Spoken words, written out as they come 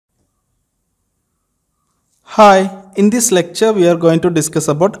Hi, in this lecture we are going to discuss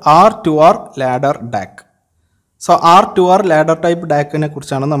about R-2R ladder DAC. So R-2R ladder type DAC ne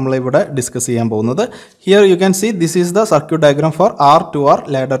kurichana nammal ivide discuss cheyan povunnathu. Here you can see this is the circuit diagram for R-2R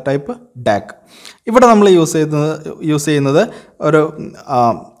ladder type DAC. Ivide nammal use cheyyunnathu oru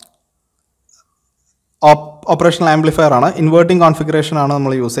operational amplifier ആണ് inverting configuration ആണ്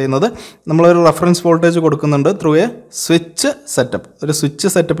നമ്മൾ use ചെയ്യുന്നത് നമ്മൾ ഒരു reference voltage കൊടുക്കുന്നുണ്ട് through a switch setup ഒരു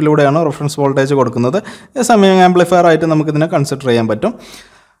switch സെറ്റപ്പിലൂടെയാണ് reference voltage കൊടുക്കുന്നത് ഈ സമയം ആംപ്ലിഫയർ ആയിട്ട് നമുക്ക് ഇതിനെ കൺസിഡർ ചെയ്യാൻ പറ്റും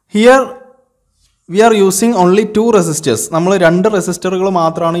here we are using only two resistors നമ്മൾ രണ്ട് റെസിസ്റ്ററുകൾ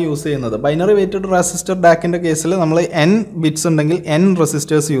മാത്രമാണ് യൂസ് ചെയ്യുന്നത് ബൈനറി വെയ്റ്റഡ് റെസിസ്റ്റർ DAC ന്റെ കേസിൽ നമ്മൾ n ബിറ്റ്സ് ഉണ്ടെങ്കിൽ n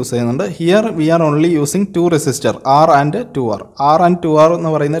റെസിസ്റ്റേഴ്സ് യൂസ് ചെയ്യുന്നുണ്ട് here we are only using two resistor R and 2R R and 2R എന്ന്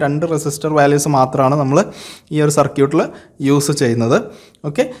പറയുന്ന രണ്ട് റെസിസ്റ്റർ വാല്യൂസ് മാത്രമാണ് നമ്മൾ ഈ ഒരു സർക്യൂട്ടിൽ യൂസ് ചെയ്യുന്നത്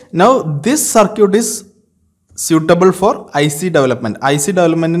okay now this circuit is suitable for IC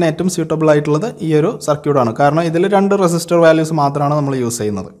development ന് ഏറ്റവും suitable ആയിട്ടുള്ളത് ഈ ഒരു സർക്യൂട്ട് ആണ് കാരണം ഇതിൽ രണ്ട് റെസിസ്റ്റർ വാല്യൂസ് മാത്രമാണ് നമ്മൾ യൂസ്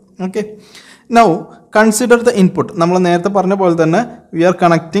ചെയ്യുന്നത് okay now consider the input നമ്മൾ നേരത്തെ പറഞ്ഞ പോലെ തന്നെ we are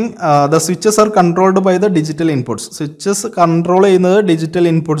connecting the switches are controlled by the digital inputs switches control ചെയ്യുന്നത് digital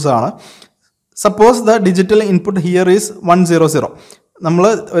inputs ആണ് suppose the digital input here is 100 നമ്മൾ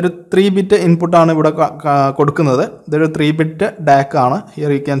ഒരു 3 bit input ആണ് ഇവിടെ കൊടുക്കുന്നത് ഇതൊരു 3 bit DAC ആണ്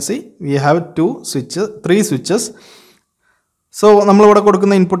here you can see we have three switches so നമ്മൾ ഇവിടെ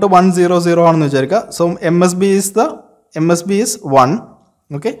കൊടുക്കുന്ന ഇൻപുട്ട് 100 ആണെന്ന് വിചാരിക്കുക so MSB is 1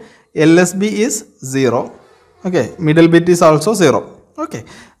 okay LSB is 0 okay middle bit is also 0 okay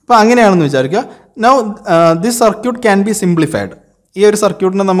അപ്പോൾ അങ്ങനെയാണെന്ന് വിചാരിക്കുക now this circuit can be simplified ഈ ഒരു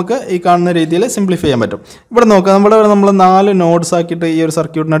സർക്യൂട്ടിനെ നമുക്ക് ഈ കാണുന്ന രീതിയിൽ സിംപ്ലിഫൈ ചെയ്യാൻ പറ്റും ഇവിടെ നോക്കാം നമ്മൾ 4 നോഡ്സ് ആക്കിയിട്ട് ഈ ഒരു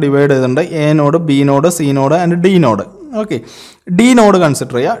സർക്യൂട്ടിനെ ഡിവൈഡ് ചെയ്തിട്ടുണ്ട് A node B node C node and D node okay D node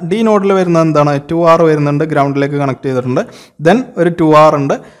consider ചെയ്യുക ഡി നോഡിൽ വരുന്നത് എന്താണ് 2R വരുന്നുണ്ട് ഗ്രൗണ്ടിലേക്ക് കണക്ട് ചെയ്തിട്ടുണ്ട് ദെൻ ഒരു 2R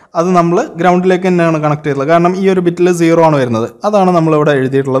ഉണ്ട് അത് നമ്മൾ ഗ്രൗണ്ടിലേക്ക് തന്നെയാണ് കണക്ട് ചെയ്തത് കാരണം ഈ ഒരു ബിറ്റിൽ 0 ആണ് വരുന്നത് അതാണ് നമ്മൾ ഇവിടെ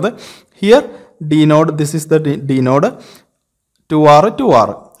എഴുതിയിട്ടുള്ളത് here D node this is the D node 2R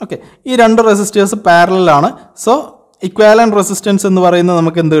okay ഈ രണ്ട് റെസിസ്റ്റേഴ്സ് പാരലൽ ആണ് സോ equivalent resistance എന്ന് പറയുന്നത്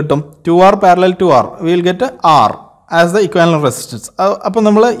നമുക്ക് എന്ത് കിട്ടും 2R parallel to R we will get R as the equivalent resistance അപ്പോൾ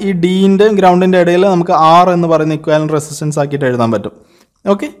നമ്മൾ ഈ D ൻ്റെയും ഗ്രൗണ്ടിൻ്റെ ഇടയിൽ നമുക്ക് R എന്ന് പറയുന്ന equivalent resistance ആക്കിയിട്ട് എഴുതാൻ പറ്റും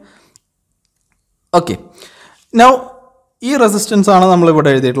ഓക്കെ now ഈ റെസിസ്റ്റൻസ് ആണ് നമ്മൾ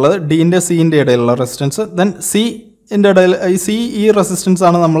ഇവിടെ എഴുതിയിട്ടുള്ളത് D ൻ്റെ C ൻ്റെ ഇടയിലുള്ള റെസിസ്റ്റൻസ് ദെൻ C ൻ്റെ ഇടയിൽ ഈ റെസിസ്റ്റൻസ്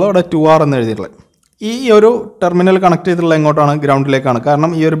ആണ് നമ്മൾ ഇവിടെ 2R എന്ന് എഴുതിയിട്ടുള്ളത് ഈ ഒരു ടെർമിനൽ കണക്ട് ചെയ്തിട്ടുള്ള എങ്ങോട്ടാണ് ഗ്രൗണ്ടിലേക്കാണ് കാരണം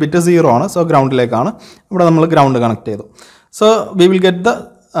ഈ ഒരു ബിറ്റ് 0 ആണ് സോ ഗ്രൗണ്ടിലേക്കാണ് ഇവിടെ നമ്മൾ ഗ്രൗണ്ട് കണക്ട് ചെയ്തു so we will get the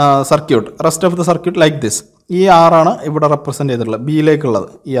circuit rest of the circuit like this ഈ R ആണ് ഇവിടെ റെപ്രസെൻറ്റ് ചെയ്തിട്ടുള്ളത് ബിയിലേക്കുള്ളത്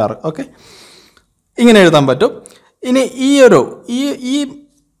ഈ R ഓക്കെ ഇങ്ങനെ എഴുതാൻ പറ്റും ഇനി ഈ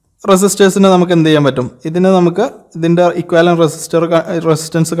റെസിസ്റ്റേഴ്സിനെ നമുക്ക് എന്ത് ചെയ്യാൻ പറ്റും നമുക്ക് ഇതിൻ്റെ ഇക്വാലന്റ്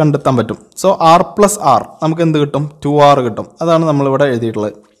റെസിസ്റ്റൻസ് കണ്ടെത്താൻ പറ്റും സോ R+R നമുക്ക് എന്ത് കിട്ടും 2R കിട്ടും അതാണ് നമ്മളിവിടെ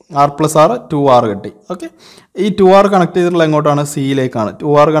എഴുതിയിട്ടുള്ളത് R+R 2R കിട്ടി ഓക്കെ ഈ 2R കണക്ട് ചെയ്തിട്ടുള്ള എങ്ങോട്ടാണ് സിയിലേക്കാണ്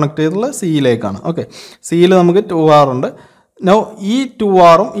 2R കണക്ട് ചെയ്തിട്ടുള്ള സിയിലേക്കാണ് ഓക്കെ സിയിൽ നമുക്ക് 2R ഉണ്ട് നോ ഈ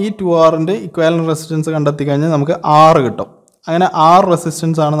 2Rഉം ഈ 2Rൻ്റെ ഇക്വാലന്റ് റെസിസ്റ്റൻസ് കണ്ടെത്തി കഴിഞ്ഞാൽ നമുക്ക് R കിട്ടും അങ്ങനെ R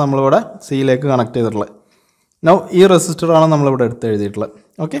റെസിസ്റ്റൻസ് ആണ് നമ്മളിവിടെ സിയിലേക്ക് കണക്ട് ചെയ്തിട്ടുള്ളത് നോ ഈ റെസിസ്റ്ററാണ് നമ്മളിവിടെ എടുത്ത് എഴുതിയിട്ടുള്ളത്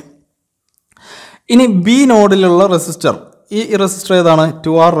ഓക്കെ ഇനി ബി നോഡിലുള്ള റെസിസ്റ്റർ ഈ റെസിസ്റ്റർ ഏതാണ്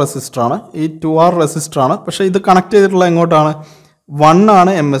 2R റെസിസ്റ്ററാണ് ഈ 2R റെസിസ്റ്ററാണ് പക്ഷേ ഇത് കണക്ട് ചെയ്തിട്ടുള്ള എങ്ങോട്ടാണ് 1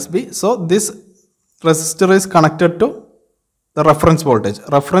 ആണ് MSB so this resistor is connected to the reference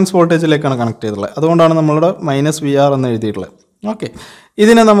വോൾട്ടേജിലേക്കാണ് connect ചെയ്തിട്ടുള്ളത് അതുകൊണ്ടാണ് നമ്മളുടെ -VR എന്ന് എഴുതിയിട്ടുള്ളത് ഓക്കെ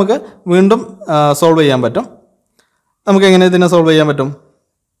ഇതിനെ നമുക്ക് വീണ്ടും സോൾവ് ചെയ്യാൻ പറ്റും നമുക്ക് എങ്ങനെ ഇതിനെ സോൾവ് ചെയ്യാൻ പറ്റും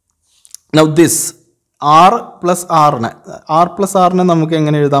now this R+Rനെ നമുക്ക്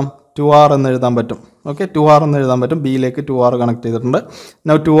എങ്ങനെ എഴുതാം 2R എന്ന് എഴുതാൻ പറ്റും ഓക്കെ 2R എന്ന് എഴുതാൻ പറ്റും ബിയിലേക്ക് 2R കണക്ട് ചെയ്തിട്ടുണ്ട്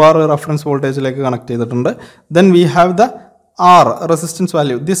now 2R റെഫറൻസ് വോൾട്ടേജിലേക്ക് കണക്ട് ചെയ്തിട്ടുണ്ട് then we have the R resistance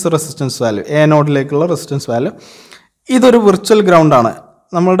value this resistance value A നോഡിലേക്കുള്ള resistance value ഇതൊരു വിർച്വൽ ഗ്രൗണ്ട് ആണ്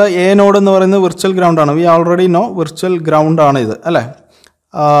നമ്മളുടെ എ നോഡ് എന്ന് പറയുന്നത് വിർച്വൽ ഗ്രൗണ്ട് ആണ് we already know virtual ground ആണ് ഇത് അല്ലേ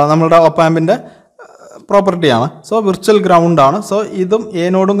നമ്മളുടെ ഓപ്പാമ്പിൻ്റെ പ്രോപ്പർട്ടിയാണ് സോ വിർച്വൽ ഗ്രൗണ്ട് ആണ് സോ ഇതും എ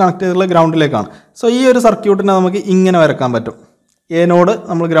നോഡും കണക്ട് ചെയ്തിട്ടുള്ള ഗ്രൗണ്ടിലേക്കാണ് സോ ഈ ഒരു സർക്യൂട്ടിനെ നമുക്ക് ഇങ്ങനെ വരക്കാൻ പറ്റും എ നോഡ്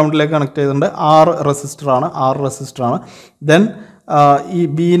നമ്മൾ ഗ്രൗണ്ടിലേക്ക് കണക്ട് ചെയ്തിട്ടുണ്ട് R റെസിസ്റ്ററാണ് ദെൻ ഈ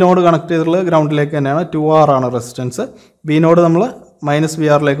ബി നോഡ് കണക്ട് ചെയ്തിട്ടുള്ള ഗ്രൗണ്ടിലേക്ക് തന്നെയാണ് 2R ആണ് റെസിസ്റ്റൻസ് ബി നോഡ് നമ്മൾ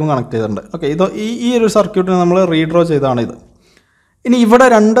 -VRലേക്കും കണക്ട് ചെയ്തിട്ടുണ്ട് ഓക്കെ ഇത് ഈ ഒരു സർക്യൂട്ടിനെ നമ്മൾ റീഡ്രോ ചെയ്താണ് ഇത് ഇനി ഇവിടെ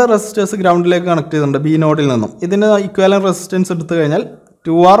രണ്ട് റെസിസ്റ്റേഴ്സ് ഗ്രൗണ്ടിലേക്ക് കണക്ട് ചെയ്തിട്ടുണ്ട് ബി നോഡിൽ നിന്നും ഇതിന് ഇക്വാലന്റ് റെസിസ്റ്റൻസ് എടുത്തു കഴിഞ്ഞാൽ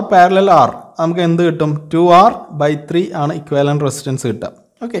 2R parallel R നമുക്ക് എന്ത് കിട്ടും 2R/3 ആണ് ഇക്വാലന്റ് റെസിസ്റ്റൻസ് കിട്ടുക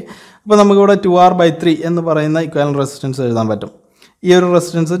ഓക്കെ അപ്പോൾ നമുക്കിവിടെ 2R/3 എന്ന് പറയുന്ന ഇക്വാലന്റ് റെസിസ്റ്റൻസ് എഴുതാൻ പറ്റും ഈ ഒരു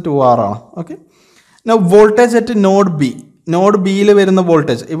റെസിസ്റ്റൻസ് 2R ആണ് okay now voltage at node B node ബിയിൽ വരുന്ന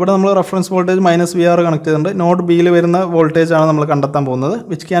വോൾട്ടേജ്, ഇവിടെ നമ്മൾ റെഫറൻസ് വോൾട്ടേജ് -VR കണക്ട് ചെയ്തിട്ടുണ്ട്. നോഡ് ബിയിൽ വരുന്ന വോൾട്ടേജ് ആണ് നമ്മൾ കണ്ടെത്താൻ പോകുന്നത്.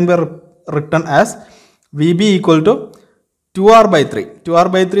 Which can be written as VB = 2R/3.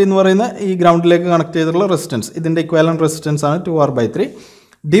 2R/3 എന്ന് പറയുന്ന ഈ ഗ്രൗണ്ടിലേക്ക് കണക്ട് ചെയ്തിട്ടുള്ള റെസിസ്റ്റൻസ്, ഇതിൻ്റെ ഇക്വാലന്റ് റെസിസ്റ്റൻസ് ആണ് 2R/3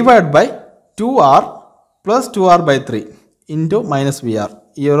 divide by 2R + 2R/3 into -VR.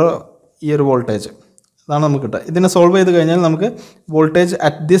 ഈ ഒരു വോൾട്ടേജ് അതാണ് നമുക്ക് കിട്ടുക. ഇതിനെ സോൾവ് ചെയ്ത് കഴിഞ്ഞാൽ നമുക്ക് voltage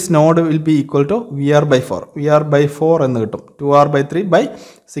at this node will be equal to VR/4 എന്ന് കിട്ടും. 2R/3 by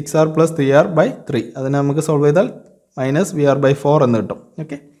 6R + 3R/3. അതിനെ നമുക്ക് സോൾവ് ചെയ്താൽ -VR/4 എന്ന് കിട്ടും.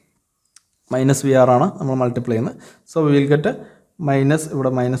 ഓക്കെ, -VR ആണ് നമ്മൾ മൾട്ടിപ്ലൈ ചെയ്യുന്നത്. സോ വി വിൽ ഗെറ്റ്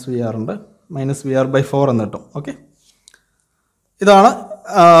ഇവിടെ -VR ഉണ്ട്, -VR/4 എന്ന് കിട്ടും. ഓക്കെ, ഇതാണ്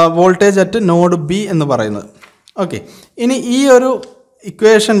വോൾട്ടേജ് അറ്റ് നോഡ് ബി എന്ന് പറയുന്നത്. ഓക്കെ, ഇനി ഈ ഒരു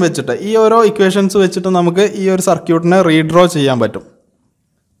ഇക്വേഷൻ വെച്ചിട്ട്, ഈ ഓരോ ഇക്വേഷൻസ് വെച്ചിട്ട് നമുക്ക് ഈ ഒരു സർക്യൂട്ടിനെ റീഡ്രോ ചെയ്യാൻ പറ്റും.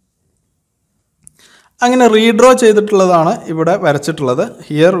 അങ്ങനെ റീഡ്രോ ചെയ്തിട്ടുള്ളതാണ് ഇവിടെ വരച്ചിട്ടുള്ളത്.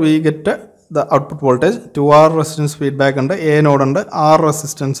 Here we get the output voltage. 2R resistance feedback ഉണ്ട്, A നോഡ് ഉണ്ട്, R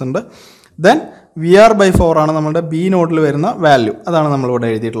റെസിസ്റ്റൻസ് ഉണ്ട്. ദെൻ VR/4 ആണ് നമ്മുടെ ബി നോഡിൽ വരുന്ന വാല്യൂ. അതാണ് നമ്മളിവിടെ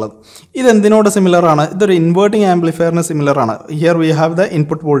എഴുതിയിട്ടുള്ളത്. ഇതെന്തിനോട് സിമിലർ ആണ്? ഇതൊരു ഇൻവേർട്ടിംഗ് ആംപ്ലിഫയറിന് സിമിലർ ആണ്. Here we have the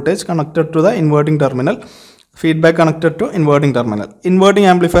input voltage connected to the inverting terminal, feedback connected to inverting terminal. Inverting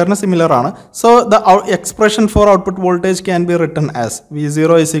amplifier similar ആണ്. So the expression for output voltage can be written as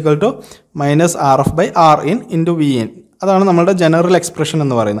V0 = -RF/R in into Vin. അതാണ് നമ്മുടെ general expression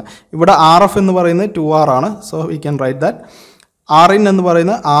എന്ന് പറയുന്നത്. ഇവിടെ RF എന്ന് പറയുന്നത് 2R ആണ്. So we can write that. Rin എന്ന്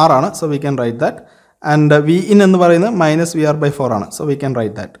പറയുന്നത് R ആണ്. So we can write that. And Vin എന്ന് പറയുന്നത് -VR/4 ആണ്. So we can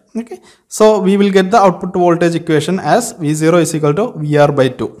write that. Okay. So we will get the output voltage equation as V0 =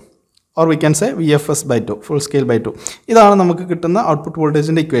 VR/2. or we can say VFS/2, full scale by 2. ഇതാണ് നമുക്ക് കിട്ടുന്ന output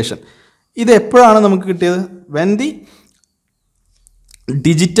വോൾട്ടേജിൻ്റെ equation. ഇത് എപ്പോഴാണ് നമുക്ക് കിട്ടിയത്? When the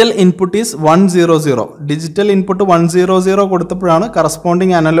digital input is 100. Digital input 100 കൊടുത്തപ്പോഴാണ്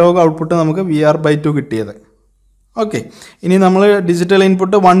corresponding analogue output നമുക്ക് VR/2 കിട്ടിയത്. Okay, ഇനി നമ്മൾ ഡിജിറ്റൽ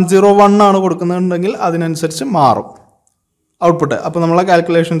ഇൻപുട്ട് 101 ആണ് കൊടുക്കുന്നുണ്ടെങ്കിൽ അതിനനുസരിച്ച് മാറും ഔട്ട്പുട്ട്. അപ്പോൾ നമ്മളെ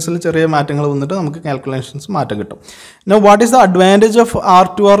കാൽക്കുലേഷൻസിൽ ചെറിയ മാറ്റങ്ങൾ വന്നിട്ട് നമുക്ക് കാൽക്കുലേഷൻസ് മാറ്റം കിട്ടും. Now what is the advantage of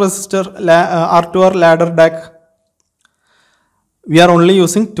R-2R resistor, R-2R ladder DAC? V are only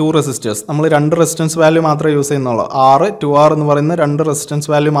using 2 resistors. നമ്മൾ 2 റെസിസ്റ്റൻസ് വാല്യൂ മാത്രമേ യൂസ് ചെയ്യുന്നുള്ളൂ. R-2R എന്ന് പറയുന്ന 2 റെസിസ്റ്റൻസ്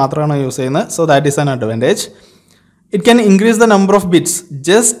വാല്യൂ മാത്രമാണ് യൂസ് ചെയ്യുന്നത്. So that is an advantage. It can increase the number of bits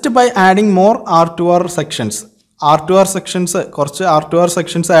just by adding more R-2R sections. R-2R sections, കുറച്ച് R-2R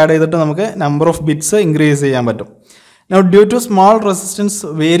sections add ചെയ്തിട്ട് നമുക്ക് നമ്പർ ഓഫ് ബിറ്റ്സ് ഇൻക്രീസ് ചെയ്യാൻ പറ്റും. Now due to small resistance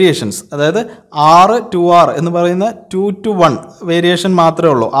variations, അതായത് R-2R എന്ന് പറയുന്ന 2 to 1 variation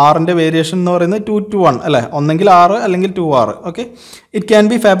മാത്രമേ ഉള്ളൂ. ആറിൻ്റെ വേരിയേഷൻ എന്ന് പറയുന്നത് 2 to 1 അല്ലേ, ഒന്നെങ്കിൽ R അല്ലെങ്കിൽ 2R. Okay, it can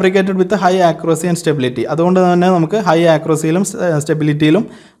be fabricated with high accuracy and stability. അതുകൊണ്ട് തന്നെ നമുക്ക് ഹൈ ആക്യുറസിയിലും സ്റ്റെബിലിറ്റിയിലും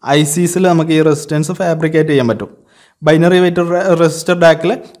ICസിൽ നമുക്ക് ഈ റെസിസ്റ്റൻസ് ഫാബ്രിക്കേറ്റ് ചെയ്യാൻ പറ്റും. ബൈനറി വെയിറ്റ് റെസിസ്റ്റർ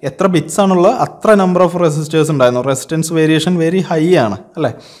ഡാക്കിൽ എത്ര ബിറ്റ്സ് ആണുള്ളത് അത്ര നമ്പർ ഓഫ് റെസിസ്റ്റേഴ്സ് ഉണ്ടായിരുന്നു. റെസിസ്റ്റൻസ് വേരിയേഷൻ വെരി ഹൈ ആണ്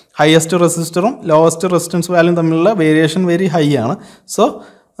അല്ലേ. ഹയസ്റ്റ് റെസിസ്റ്ററും ലോവസ്റ്റ് റെസിസ്റ്റൻസ് വാല്യൂം തമ്മിലുള്ള വേരിയേഷൻ വെരി ഹൈ ആണ്. സോ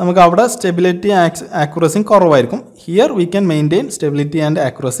നമുക്ക് അവിടെ സ്റ്റെബിലിറ്റി ആക്യുറസിയും കുറവായിരിക്കും. Here we can maintain stability and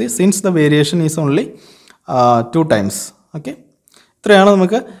accuracy since the variation is only 2 times. Okay, ഇത്രയാണ്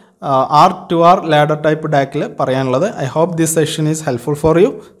നമുക്ക് R-2R ladder type DAC പറയാനുള്ളത്. I hope this session is helpful for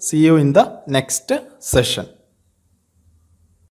you. See you in the next session.